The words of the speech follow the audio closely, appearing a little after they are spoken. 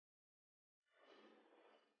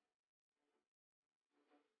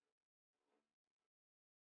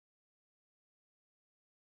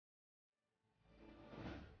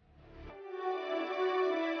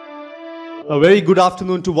A very good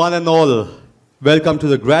afternoon to one and all. Welcome to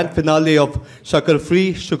the grand finale of SAKHAR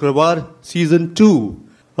FREE SHUKRAWAR Season 2,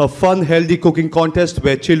 a fun, healthy cooking contest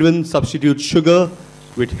where children substitute sugar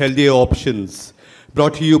with healthier options.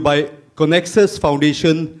 Brought to you by Connexus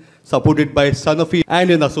Foundation, supported by Sanofi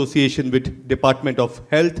and in association with Department of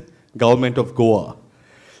Health, Government of Goa.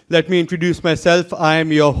 Let me introduce myself. I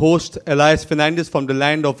am your host, Elias Fernandez, from the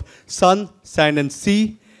land of sun, sand and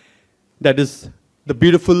sea. That is the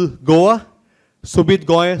beautiful Goa. Subit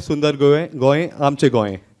Goy, Sundar Goy, Amche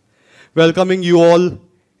Goy. Welcoming you all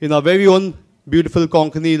in our very own beautiful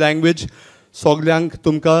Konkani language. Soglyang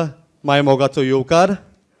Tumka Mai Mogatso Yokar.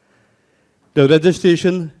 The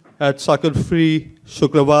registration at SAKHAR FREE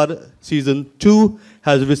SHUKRAWAR Season 2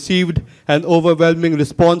 has received an overwhelming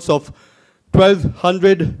response of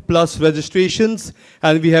 1,200 plus registrations,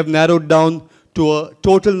 and we have narrowed down to a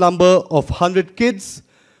total number of 100 kids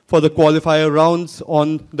for the qualifier rounds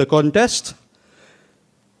on the contest.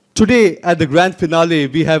 Today, at the grand finale,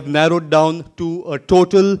 we have narrowed down to a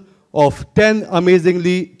total of 10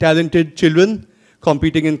 amazingly talented children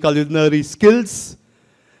competing in culinary skills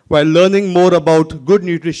while learning more about good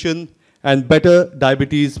nutrition and better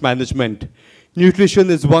diabetes management. Nutrition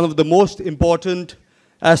is one of the most important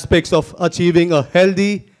aspects of achieving a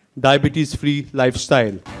healthy, diabetes-free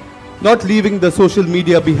lifestyle. Not leaving the social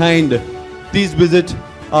media behind, please visit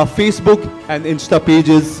our Facebook and Insta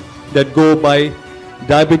pages that go by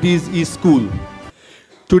Diabetes E-School.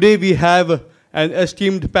 Today we have an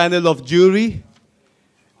esteemed panel of jury.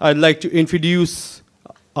 I'd like to introduce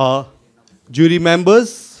our jury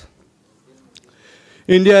members.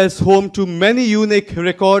 India is home to many unique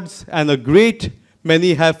records, and a great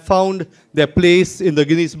many have found their place in the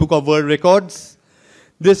Guinness Book of World Records.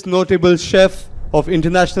 This notable chef of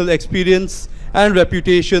international experience and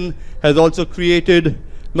reputation has also created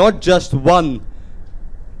not just one,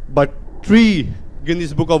 but 3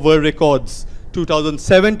 Guinness Book of World Records,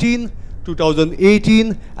 2017,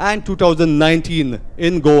 2018, and 2019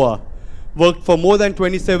 in Goa. Worked for more than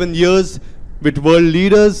 27 years with world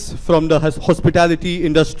leaders from the hospitality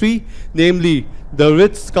industry, namely the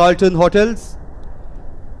Ritz-Carlton Hotels,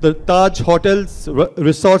 the Taj Hotels,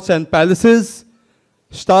 Resorts and Palaces,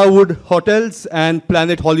 Starwood Hotels, and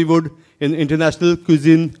Planet Hollywood in international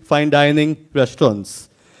cuisine, fine dining restaurants,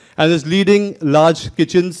 and is leading large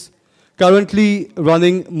kitchens, currently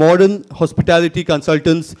running modern hospitality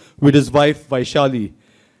consultants with his wife, Vaishali.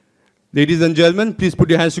 Ladies and gentlemen, please put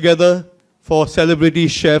your hands together for celebrity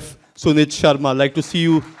chef Sunit Sharma. I'd like to see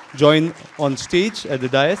you join on stage at the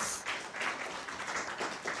dais.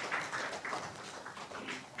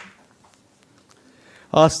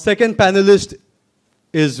 Our second panelist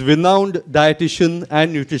is renowned dietitian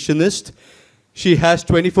and nutritionist. She has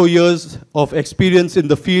 24 years of experience in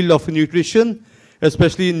the field of nutrition,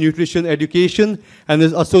 especially in nutrition education, and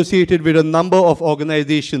is associated with a number of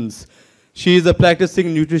organizations. She is a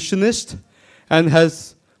practicing nutritionist and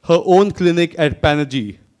has her own clinic at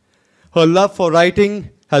Panaji. Her love for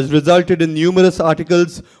writing has resulted in numerous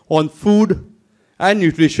articles on food and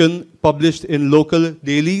nutrition published in local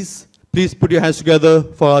dailies. Please put your hands together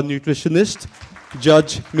for our nutritionist,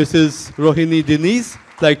 Judge Mrs. Rohini Diniz.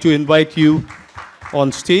 I'd like to invite you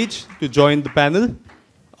on stage to join the panel.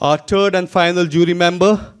 Our third and final jury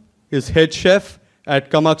member is head chef at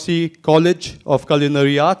Kamakshi College of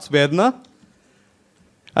Culinary Arts, Verna.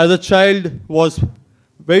 As a child, was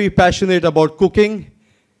very passionate about cooking.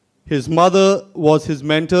 His mother was his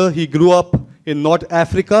mentor. He grew up in North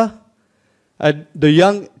Africa. At the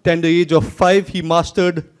young, tender age of 5, he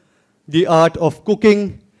mastered the art of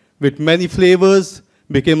cooking with many flavors,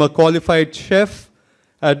 became a qualified chef.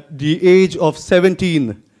 At the age of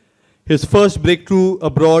 17, his first breakthrough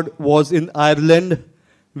abroad was in Ireland,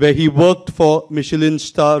 where he worked for Michelin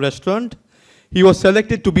star restaurant. He was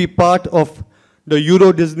selected to be part of the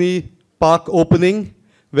Euro Disney park opening,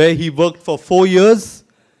 where he worked for 4 years.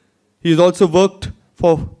 He has also worked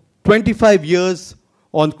for 25 years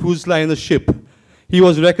on cruise liner ship. He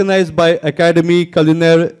was recognized by Académie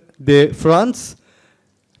Culinaire de France.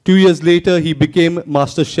 2 years later, he became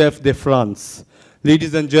Master Chef de France.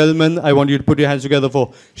 Ladies and gentlemen, I want you to put your hands together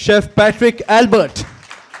for Chef Patrick Albert.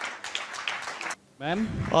 Ma'am,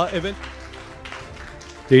 event.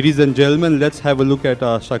 Ladies and gentlemen, let's have a look at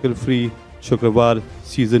our SAKHAR FREE SHUKRAWAR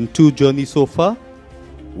Season 2 journey so far.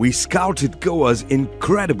 We scouted Goa's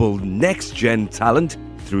incredible next-gen talent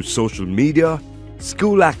through social media,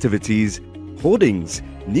 school activities, hoardings,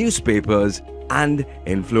 newspapers, and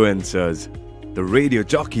influencers. The radio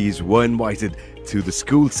jockeys were invited to the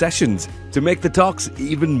school sessions to make the talks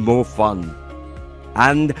even more fun.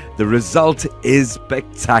 And the result is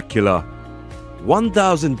spectacular.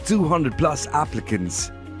 1,200 plus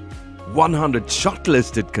applicants, 100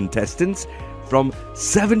 shortlisted contestants from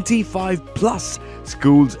 75 plus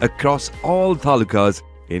schools across all talukas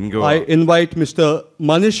in Goa. I invite Mr.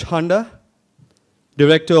 Manish Handa,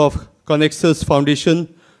 Director of Connexus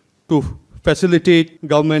Foundation, to facilitate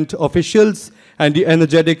government officials and the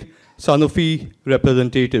energetic Sanofi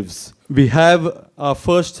representatives. We have our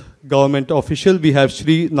first government official. We have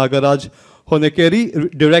Shri Nagaraj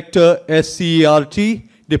Honekeri, Director SCERT,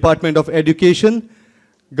 Department of Education,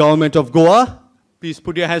 Government of Goa. Please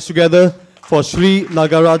put your hands together for Shri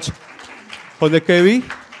Nagaraj Honekeri.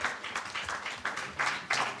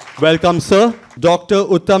 Welcome, sir. Dr.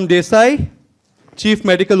 Uttam Desai, Chief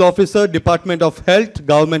Medical Officer, Department of Health,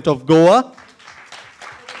 Government of Goa.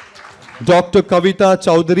 Dr. Kavita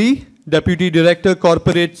Chowdhury, Deputy Director,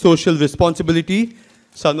 Corporate Social Responsibility,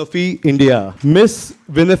 Sanofi, India. Ms.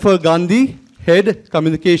 Vinifer Gandhi, Head,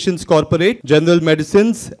 Communications Corporate, General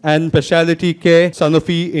Medicines and Specialty Care,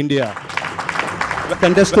 Sanofi, India.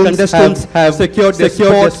 Contestants have secured their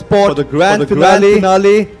spot for the grand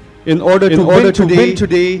finale. In order to win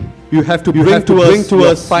today, you have to bring to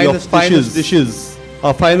us finest dishes.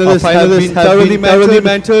 Our finalists have been thoroughly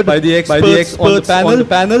mentored by the experts on the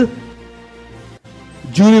panel.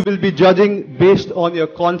 Jury will be judging based on your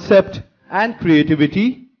concept and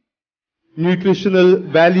creativity, nutritional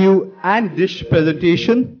value and dish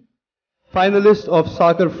presentation. Finalists of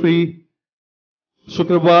SAKHAR Free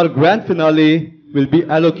Shukrawar Grand Finale will be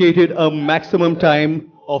allocated a maximum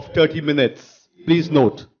time of 30 minutes. Please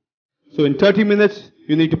note. So in 30 minutes,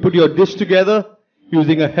 you need to put your dish together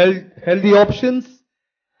using a healthy options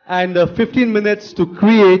and 15 minutes to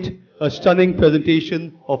create a stunning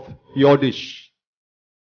presentation of your dish.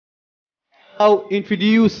 Now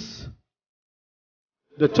introduce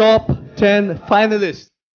the top 10 finalists.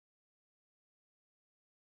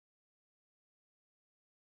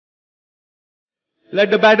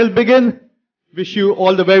 Let the battle begin. Wish you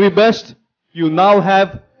all the very best. You now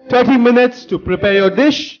have 30 minutes to prepare your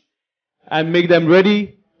dish and make them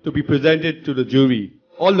ready to be presented to the jury.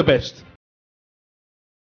 All the best.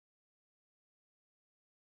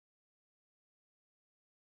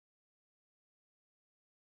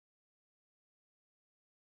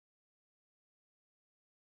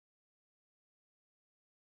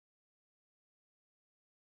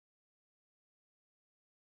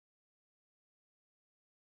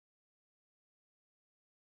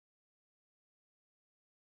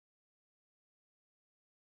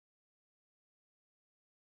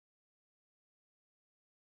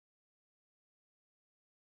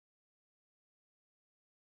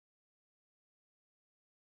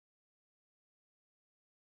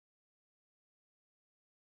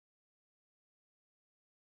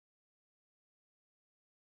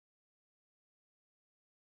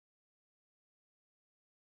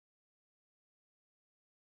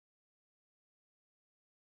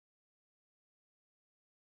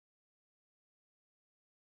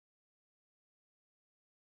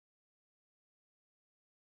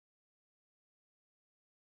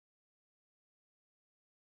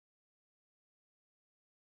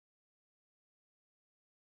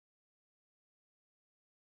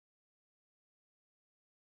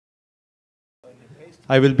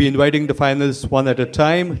 I will be inviting the finalists one at a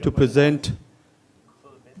time to present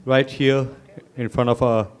right here in front of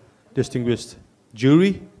our distinguished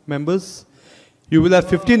jury members. You will have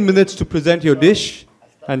 15 minutes to present your dish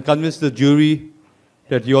and convince the jury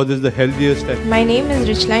that yours is the healthiest. My name is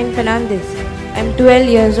Richline Fernandez. I am 12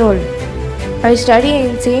 years old. I study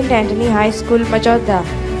in St. Anthony High School, Pachoda,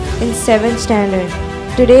 in 7th standard.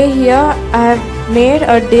 Today here I have made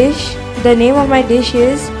a dish. The name of my dish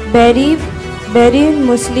is Berry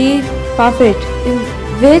Muesli Parfait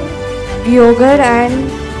with yogurt and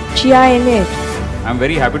chia in it. I'm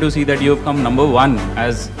very happy to see that you have come number 1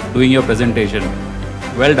 as doing your presentation.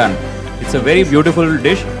 Well done. It's a very beautiful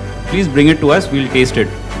dish. Please bring it to us. We'll taste it.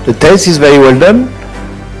 The taste is very well done.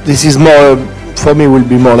 This is more, for me, will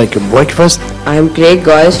be more like a breakfast. I am Craig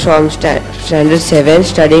Goyce from Standard 7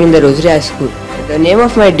 studying in the Rosary High School. The name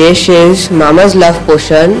of my dish is Mama's Love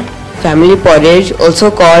Potion, family porridge, also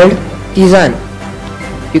called Tizan.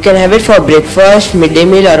 You can have it for breakfast, midday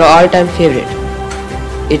meal or all-time favorite.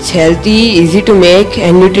 It's healthy, easy to make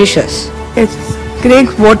and nutritious. Yes. Craig,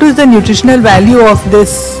 what is the nutritional value of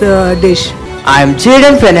this dish? I am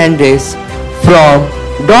Jaden Fernandez from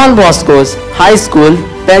Don Bosco's High School,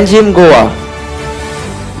 Belgium, Goa.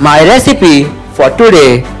 My recipe for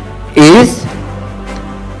today is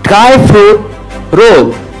dry fruit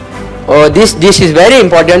roll. This dish is very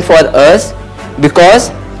important for us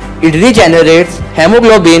because it regenerates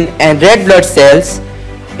hemoglobin and red blood cells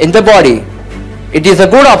in the body. It is a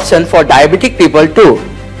good option for diabetic people too.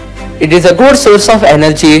 It is a good source of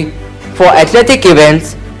energy for athletic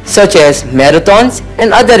events such as marathons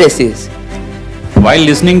and other races. While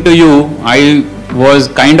listening to you, I was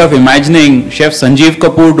kind of imagining Chef Sanjeev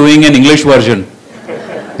Kapoor doing an English version.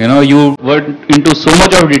 You know, you were into so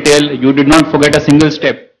much of detail, you did not forget a single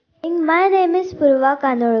step. My name is Purva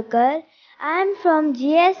Kanolkar. I am from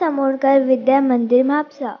G.S. Amodkar Vidya Mandir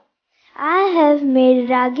Mhapsa. I have made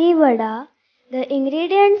ragi vada. The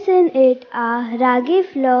ingredients in it are ragi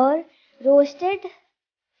flour, roasted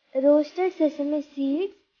sesame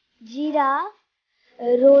seeds, jeera,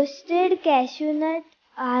 roasted cashew nut,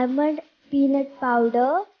 almond peanut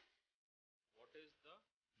powder. What is the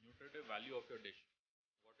nutritive value of your dish?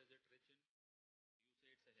 What is it rich in? You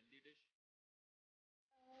say it's a healthy dish?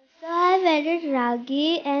 So I have added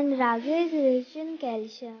ragi, and ragi is rich in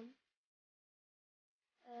calcium.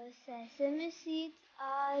 Sesame seeds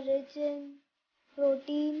are rich in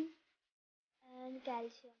protein and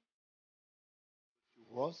calcium.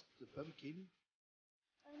 Roast the pumpkin.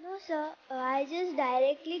 No sir, I just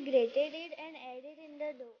directly grated it and added in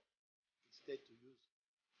the dough. Instead to use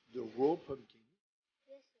the raw pumpkin. Yes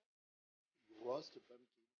sir. You roast the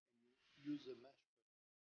pumpkin and you use the mashed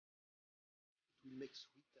pumpkin. It will make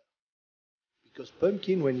sweeter. Because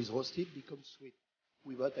pumpkin, when it's roasted, becomes sweet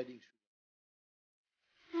without adding sugar.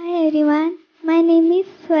 Hi everyone, my name is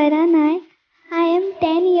Swara Naik. I am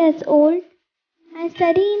 10 years old. I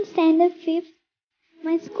study in standard 5th.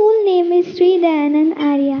 My school name is Sri Dayanand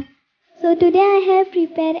Arya. So today I have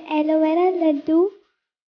prepared aloe vera laddu.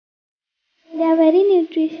 They are very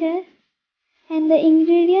nutritious and the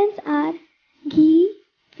ingredients are ghee,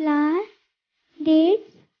 flour,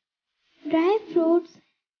 dates, dry fruits.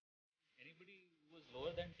 Anybody who was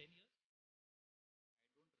lower than 10 years? I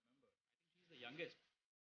don't remember. I think she's the youngest.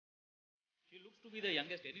 She looks to be the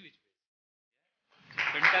youngest any which way.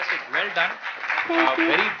 Fantastic. Well done. Thank you.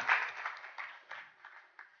 Very.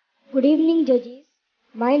 Good evening, judges.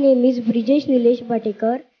 My name is Brijesh Nilesh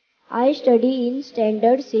Bhatekar. I study in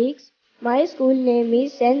Standard 6. My school name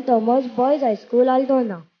is St. Thomas Boys High School,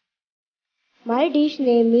 Aldona. My dish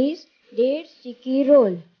name is Dates Chicky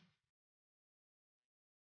Roll.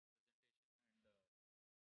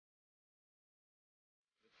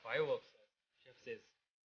 Fireworks, chef says.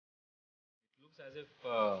 It looks as if,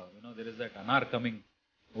 there is that anar coming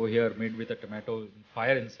over here made with a tomato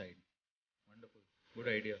fire inside. Wonderful. Good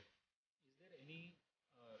idea. Is there any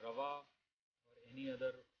rava or any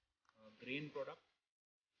other grain product?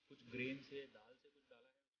 Kuch grain se, dal se kuch dala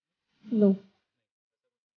hai? No.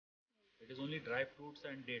 It is only dry fruits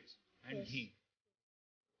and dates and ghee.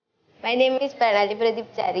 My name is Pranali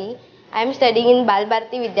Pradeep Chari. I am studying in Bal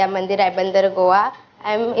Bharati Vidya Mandir, Raibandar, Goa.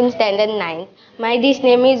 I am in standard 9. My dish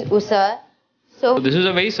name is Usar. So this is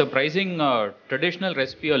a very surprising traditional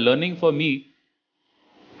recipe, a learning for me.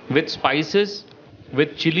 With spices,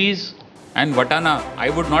 with chilies and vatana, I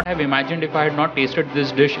would not have imagined if I had not tasted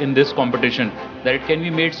this dish in this competition, that it can be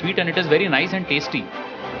made sweet and it is very nice and tasty.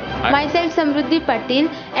 Myself Samruddhi Patil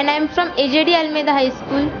and I am from AJD Almeida High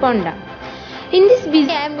School, Ponda. In this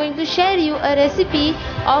video, I am going to share you a recipe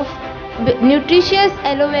of nutritious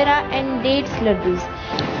aloe vera and dates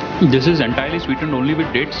laddus. This is entirely sweetened only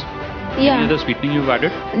with dates? Yeah. Any other sweetening you've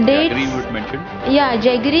added? Dates. Jaggery you had mentioned? Yeah,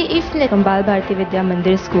 jaggery if from Bal Bharati Vidya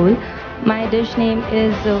Mandir School. My dish name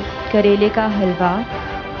is Karele ka halwa.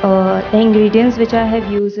 The ingredients which I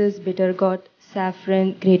have used is bitter gourd,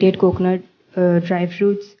 saffron, grated coconut, dry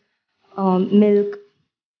fruits, milk.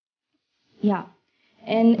 Yeah.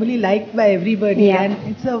 And really liked by everybody, yeah.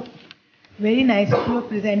 And it's a very nice. You have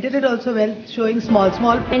presented it also well, showing small.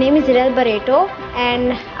 My name is Irel Barreto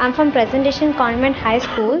and I'm from Presentation Convent High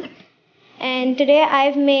School. And today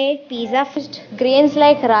I've made pizza with grains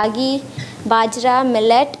like ragi, bajra,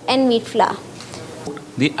 millet and wheat flour.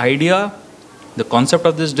 The idea, the concept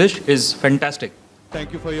of this dish is fantastic.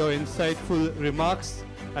 Thank you for your insightful remarks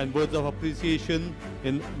and words of appreciation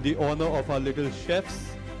in the honor of our little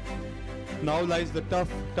chefs. Now lies the tough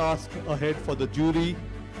task ahead for the jury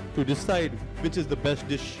to decide which is the best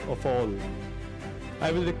dish of all.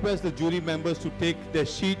 I will request the jury members to take their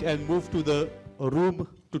sheet and move to the room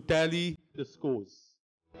to tally the scores.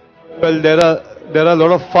 Well, there are a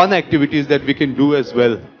lot of fun activities that we can do as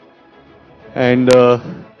well. And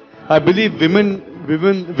I believe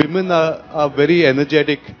women are very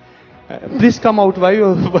energetic. Please come out. Why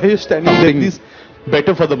are you standing there? Please,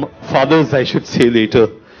 better for the fathers, I should say later.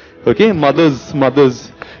 Okay, mothers.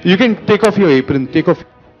 You can take off your apron. Take off.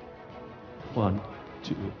 1,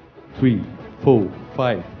 2, 3, 4,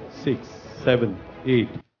 5, 6, 7, 8.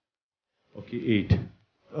 Okay,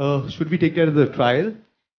 8. Should we take care of the trial?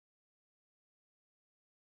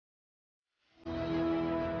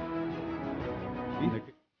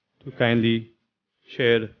 to kindly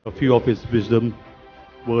share a few of his wisdom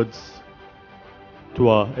words to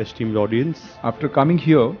our esteemed audience. After coming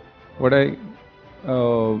here, what I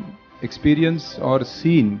experience or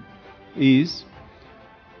seen is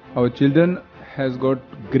our children has got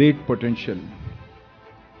great potential,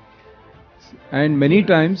 and many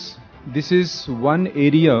times this is one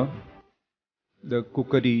area, the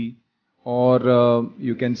cookery or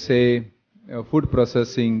you can say food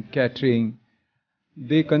processing, catering,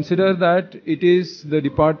 they consider that it is the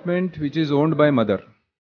department which is owned by mother,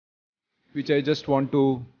 which I just want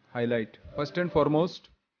to highlight. First and foremost,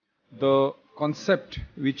 the concept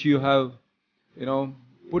which you have,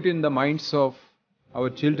 put in the minds of our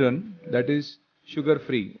children, that is sugar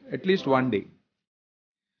free, at least one day.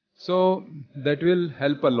 So that will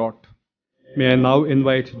help a lot. May I now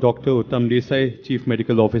invite Dr. Uttam Desai, Chief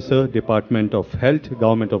Medical Officer, Department of Health,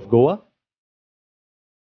 Government of Goa.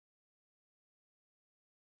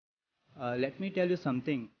 Let me tell you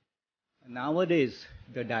something. Nowadays,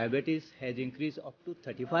 the diabetes has increased up to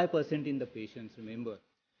 35% in the patients. Remember,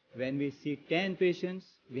 when we see 10 patients,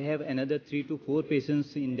 we have another 3 to 4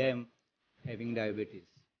 patients in them having diabetes.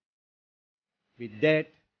 With that,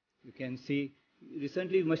 you can see,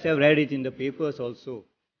 recently you must have read it in the papers also,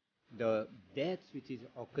 the deaths which is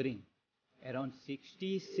occurring, around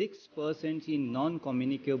 66% in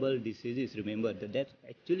non-communicable diseases. Remember, the death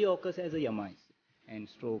actually occurs as a MIs and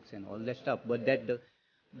strokes and all that stuff, but that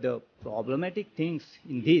the problematic things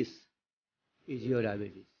in this is your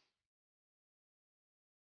diabetes.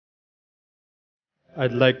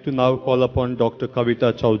 I'd like to now call upon Dr.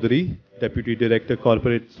 Kavita Chowdhury, Deputy Director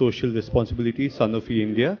Corporate Social Responsibility, Sanofi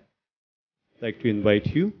India. I'd like to invite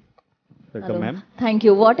you. Welcome, ma'am. Thank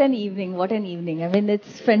you. What an evening. What an evening. I mean,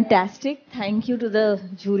 it's fantastic. Thank you to the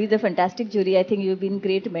jury, the fantastic jury. I think you've been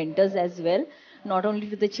great mentors as well, not only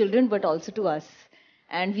to the children, but also to us.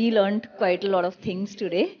 And we learned quite a lot of things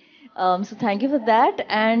today. So thank you for that.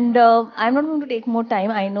 And I'm not going to take more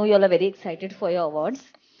time. I know you all are very excited for your awards.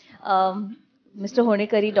 Mr.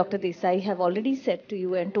 Honekari, Dr. Desai have already said to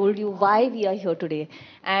you and told you why we are here today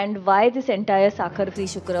and why this entire SAKHAR Free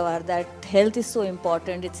Shukrawar, that health is so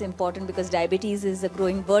important. It's important because diabetes is a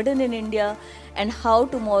growing burden in India, and how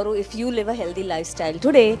tomorrow, if you live a healthy lifestyle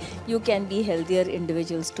today, you can be healthier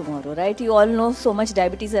individuals tomorrow, right? You all know so much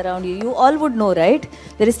diabetes around you. You all would know, right?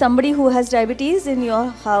 There is somebody who has diabetes in your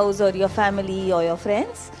house or your family or your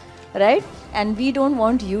friends, right? And we don't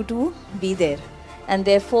want you to be there. And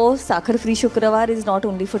therefore, SAKHAR Free Shukrawar is not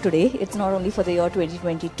only for today, it's not only for the year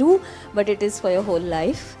 2022, but it is for your whole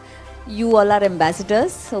life. You all are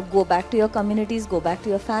ambassadors, so go back to your communities, go back to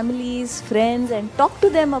your families, friends, and talk to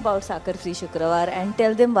them about SAKHAR Free Shukrawar and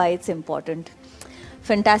tell them why it's important.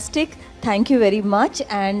 Fantastic. Thank you very much.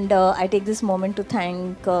 And I take this moment to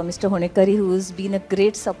thank Mr. Honekari, who's been a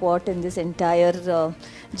great support in this entire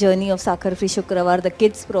journey of SAKHAR Free Shukrawar, the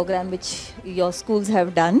kids program which your schools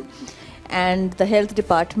have done. And the health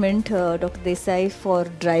department, Dr. Desai, for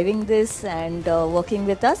driving this and working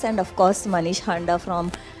with us, and of course Manish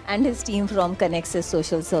Handa and his team from Connexus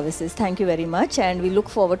Social Services. Thank you very much, and we look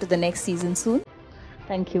forward to the next season soon.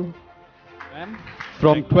 Thank you.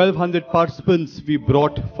 From 1,200 participants, we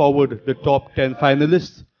brought forward the top 10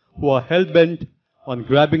 finalists who are hell-bent on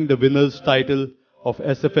grabbing the winner's title of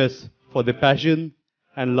SFS for their passion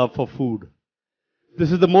and love for food.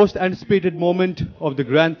 This is the most anticipated moment of the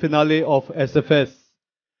grand finale of SFS.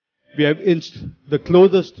 We have inched the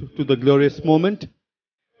closest to the glorious moment.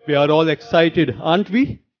 We are all excited, aren't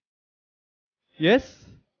we? Yes?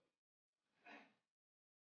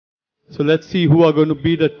 So let's see who are going to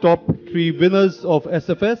be the top 3 winners of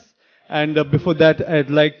SFS. And before that, I'd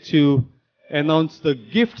like to announce the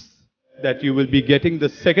gifts that you will be getting. The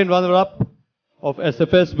second runner-up of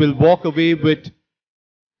SFS will walk away with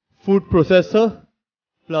food processor,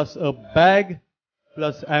 plus a bag,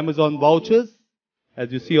 plus Amazon vouchers,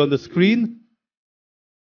 as you see on the screen.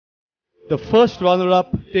 The first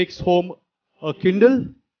runner-up takes home a Kindle,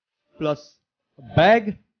 plus a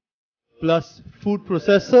bag, plus food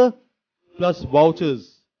processor, plus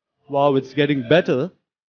vouchers. Wow, it's getting better.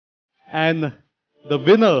 And the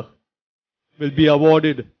winner will be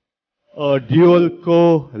awarded a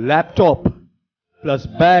dual-core laptop, plus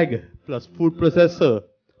bag, plus food processor,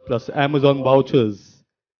 plus Amazon vouchers.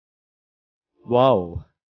 Wow.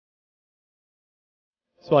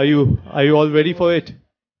 So are you all ready for it?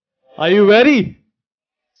 Are you ready?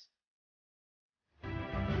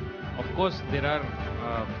 Of course, there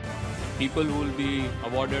are people who will be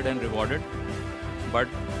awarded and rewarded, but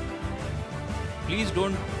please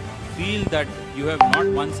don't feel that you have not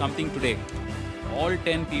won something today. All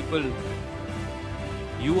 10 people,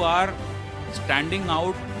 you are standing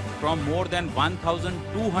out from more than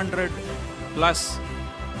 1,200 plus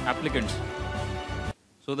applicants.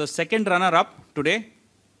 So the second runner-up today,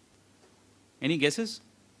 any guesses?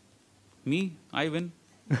 Me? I win?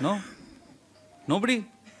 No? Nobody?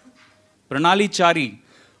 Pranali Chari.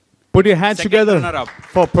 Put your hands Second together runner-up.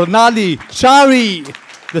 for Pranali Chari,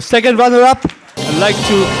 the second runner-up. I'd like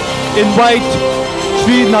to invite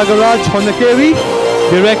Sri Nagaraj Honakeri,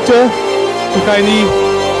 Director, Konkani.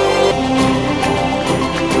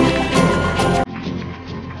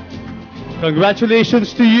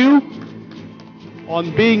 Congratulations to you on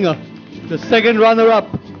being the second runner-up.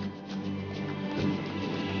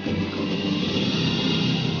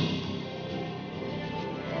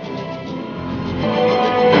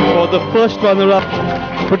 For the first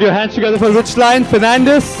runner-up, put your hands together for Richline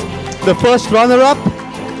Fernandez, the first runner-up.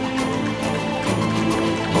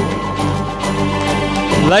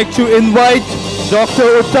 I'd like to invite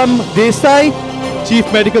Dr. Uttam Desai, Chief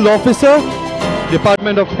Medical Officer,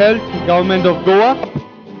 Department of Health, Government of Goa.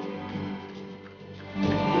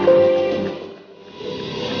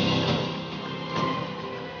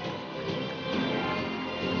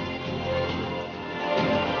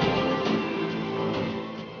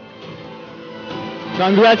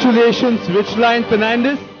 Congratulations, Richline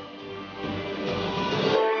Fernandez. The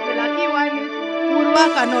lucky one is Purva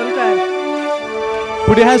Kanolkar.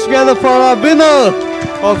 Put your hands together for our winner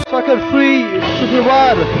of SAKHAR Free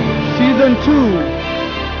Shukrawar Season 2,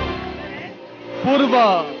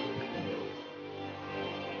 Purva.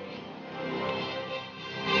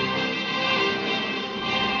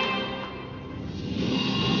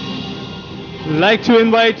 I'd like to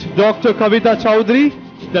invite Dr. Kavita Chowdhury,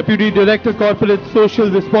 Deputy Director Corporate Social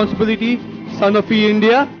Responsibility, Sanofi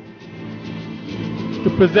India, to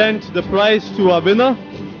present the prize to our winner,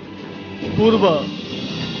 Purva.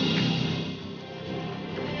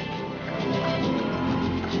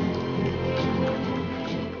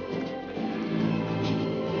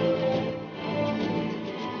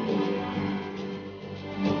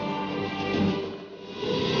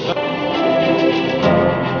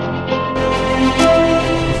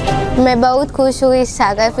 मैं बहुत खुश हूँ इस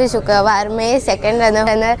सागर free शुक्रवार में second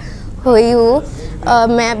runner हुई हूँ।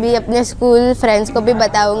 मैं अभी अपने स्कूल फ्रेंड्स को भी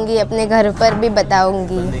बताऊंगी, अपने घर पर भी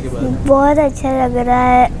बताऊंगी। बहुत अच्छा लग रहा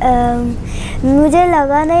है। मुझे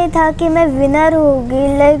लगा नहीं था कि मैं विनर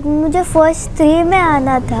होगी। लाइक मुझे फर्स्ट 3 में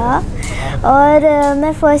आना था और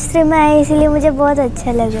मैं फर्स्ट 3 में आई, इसलिए मुझे बहुत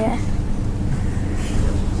अच्छा लग रहा है।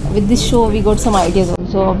 With this show we got some ideas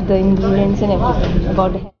also of the ingredients and everything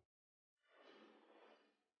about the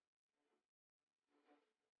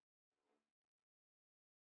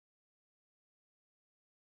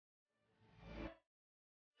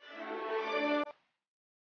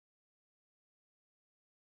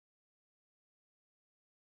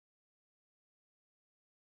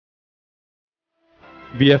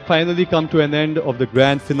We have finally come to an end of the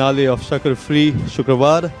grand finale of SAKHAR Free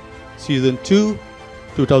Shukrawar Season 2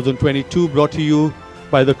 2022, brought to you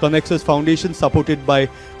by the Connexus Foundation, supported by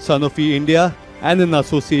Sanofi India and in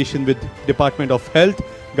association with Department of Health,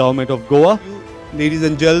 Government of Goa. Ladies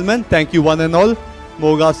and gentlemen, thank you one and all.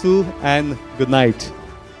 Mogasu and good night.